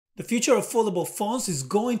The future of foldable phones is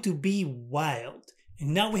going to be wild.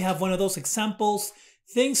 And now we have one of those examples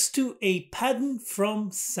thanks to a patent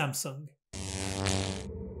from Samsung.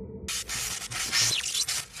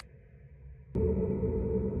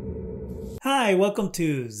 Hi, welcome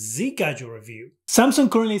to Zgadgetreview.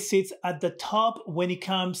 Samsung currently sits at the top when it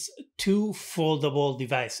comes to foldable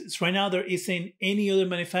devices. Right now, there isn't any other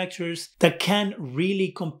manufacturers that can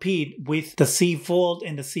really compete with the Z Fold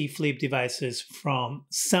and the Z Flip devices from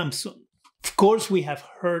Samsung. Of course, we have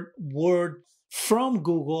heard word from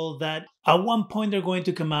Google that at one point they're going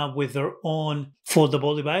to come out with their own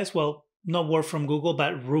foldable device. Well, not word from Google,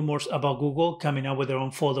 but rumors about Google coming out with their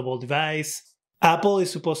own foldable device. Apple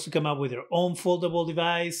is supposed to come up with their own foldable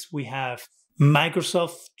device. We have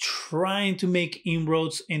Microsoft trying to make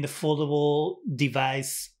inroads in the foldable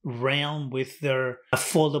device realm with their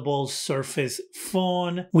foldable Surface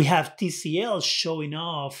phone. We have TCL showing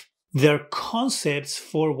off their concepts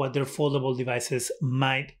for what their foldable devices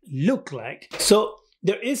might look like. So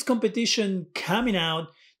there is competition coming out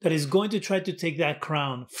that is going to try to take that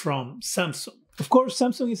crown from Samsung. Of course,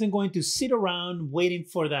 Samsung isn't going to sit around waiting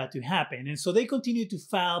for that to happen. And so they continue to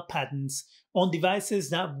file patents on devices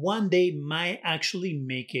that one day might actually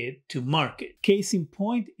make it to market. Case in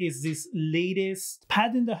point is this latest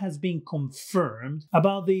patent that has been confirmed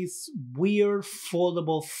about this weird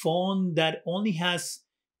foldable phone that only has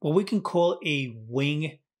what we can call a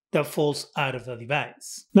wing that falls out of the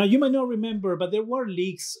device. Now, you might not remember, but there were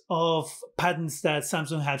leaks of patents that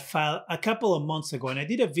Samsung had filed a couple of months ago, and I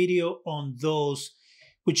did a video on those,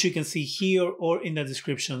 which you can see here or in the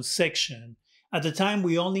description section. At the time,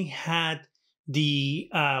 we only had the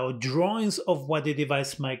drawings of what the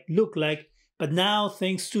device might look like, but now,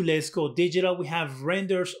 thanks to Let's Go Digital, we have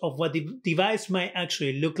renders of what the device might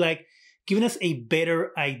actually look like, giving us a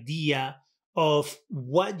better idea of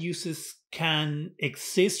what uses can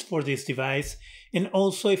exist for this device, and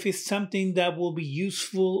also if it's something that will be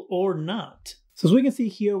useful or not. So as we can see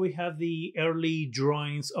here, we have the early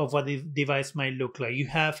drawings of what the device might look like. You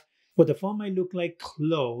have what the phone might look like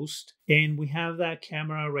closed, and we have that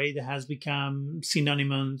camera array that has become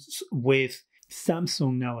synonymous with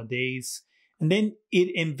Samsung nowadays. And then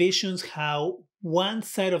it envisions how one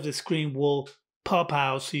side of the screen will pop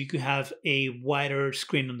out, so you could have a wider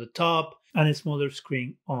screen on the top and a smaller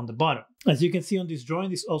screen on the bottom. As you can see on this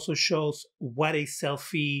drawing, this also shows what a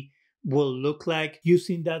selfie will look like,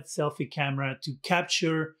 using that selfie camera to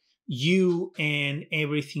capture you and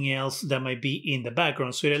everything else that might be in the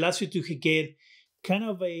background. So it allows you to get kind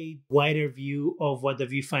of a wider view of what the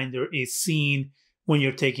viewfinder is seeing when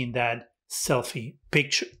you're taking that selfie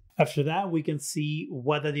picture. After that, we can see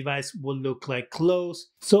what the device will look like closed.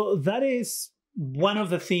 So that is one of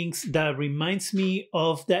the things that reminds me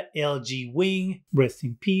of the LG Wing, rest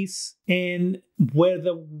in peace. And where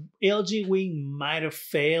the LG Wing might have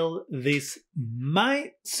failed, this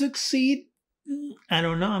might succeed. I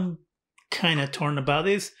don't know, I'm kind of torn about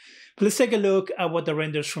this. But let's take a look at what the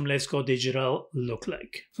renders from Let's Go Digital look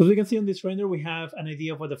like. So as you can see on this render, we have an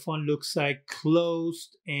idea of what the phone looks like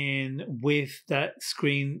closed and with that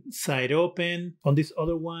screen side open. On this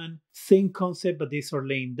other one, same concept, but these are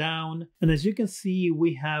laying down. And as you can see,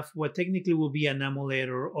 we have what technically will be an AMOLED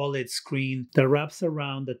or OLED screen that wraps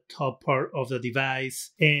around the top part of the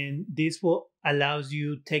device. And this will allows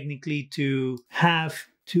you technically to have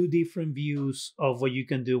two different views of what you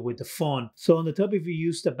can do with the phone. So on the top, if you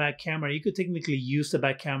use the back camera, you could technically use the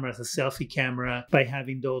back camera as a selfie camera by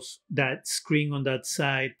having that screen on that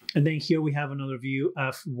side. And then here we have another view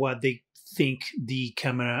of what they think the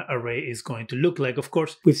camera array is going to look like. Of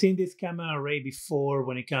course, we've seen this camera array before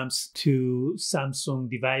when it comes to Samsung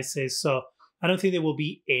devices, so I don't think there will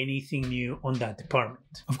be anything new on that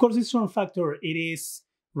department. Of course, this form factor, it is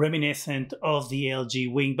reminiscent of the LG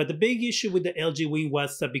Wing, but the big issue with the LG Wing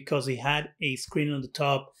was that because it had a screen on the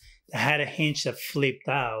top that had a hinge that flipped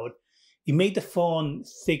out, it made the phone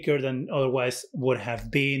thicker than otherwise would have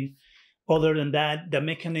been. Other than that, the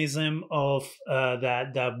mechanism of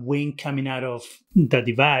that wing coming out of the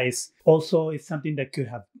device also is something that could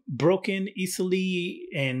have broken easily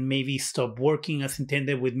and maybe stopped working as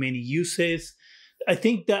intended with many uses. I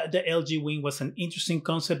think that the LG Wing was an interesting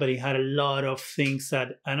concept, but it had a lot of things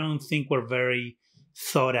that I don't think were very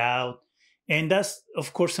thought out. And that's,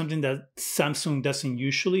 of course, something that Samsung doesn't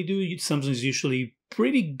usually do. Samsung is usually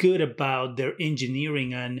pretty good about their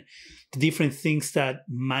engineering and the different things that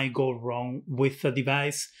might go wrong with the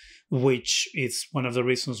device, which is one of the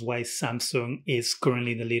reasons why Samsung is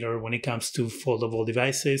currently the leader when it comes to foldable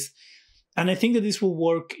devices. And I think that this will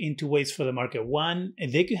work in two ways for the market. One,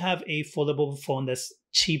 they could have a foldable phone that's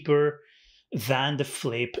cheaper than the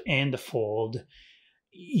Flip and the Fold.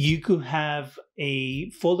 you could have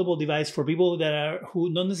a foldable device for people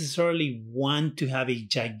who don't necessarily want to have a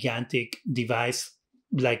gigantic device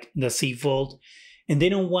like the Z Fold, and they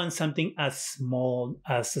don't want something as small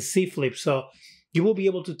as the Z Flip. So you will be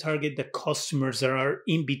able to target the customers that are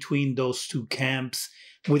in between those two camps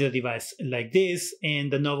with a device like this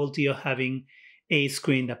and the novelty of having a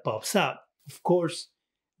screen that pops up. Of course,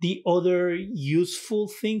 the other useful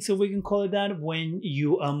things, if we can call it that, when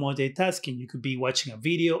you are multitasking, you could be watching a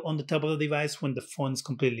video on the top of the device when the phone is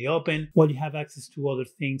completely open, while you have access to other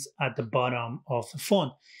things at the bottom of the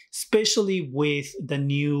phone, especially with the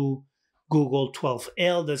new Google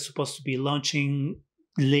 12L that's supposed to be launching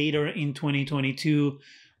later in 2022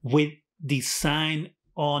 with design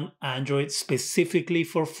on Android specifically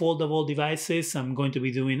for foldable devices. I'm going to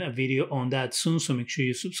be doing a video on that soon, so make sure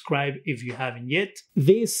you subscribe if you haven't yet.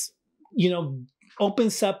 This,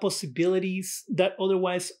 opens up possibilities that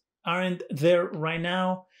otherwise aren't there right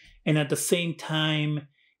now, and at the same time,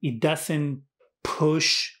 it doesn't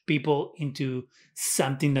push people into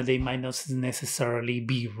something that they might not necessarily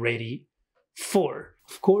be ready for.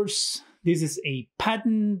 Of course, this is a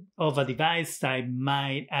patent of a device that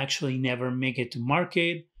might actually never make it to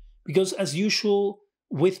market because, as usual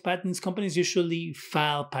with patents, companies usually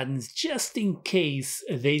file patents just in case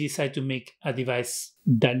they decide to make a device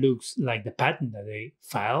that looks like the patent that they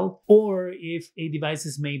filed, or if a device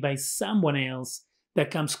is made by someone else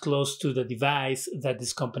that comes close to the device that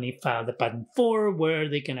this company filed the patent for, where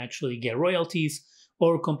they can actually get royalties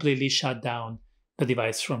or completely shut down the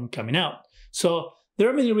device from coming out. So there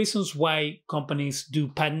are many reasons why companies do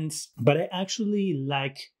patents, but I actually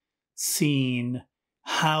like seeing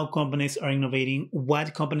how companies are innovating,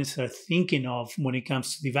 what companies are thinking of when it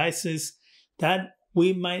comes to devices that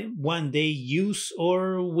we might one day use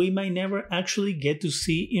or we might never actually get to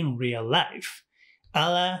see in real life. A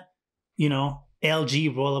la,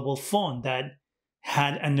 LG rollable phone that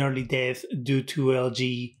had an early death due to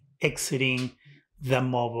LG exiting the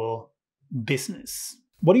mobile business.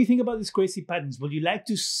 What do you think about these crazy patents? Would you like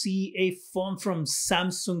to see a phone from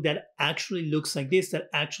Samsung that actually looks like this, that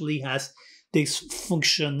actually has this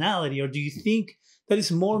functionality? Or do you think that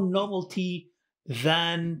is more novelty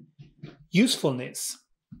than usefulness?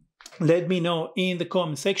 Let me know in the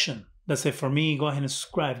comment section. That's it for me. Go ahead and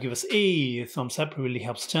subscribe. Give us a thumbs up. It really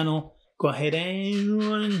helps the channel. Go ahead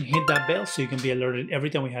and hit that bell so you can be alerted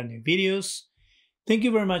every time we have new videos. Thank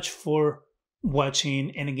you very much for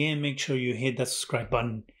watching, and again, make sure you hit that subscribe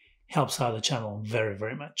button. Helps out the channel very,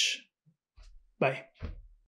 very much. Bye.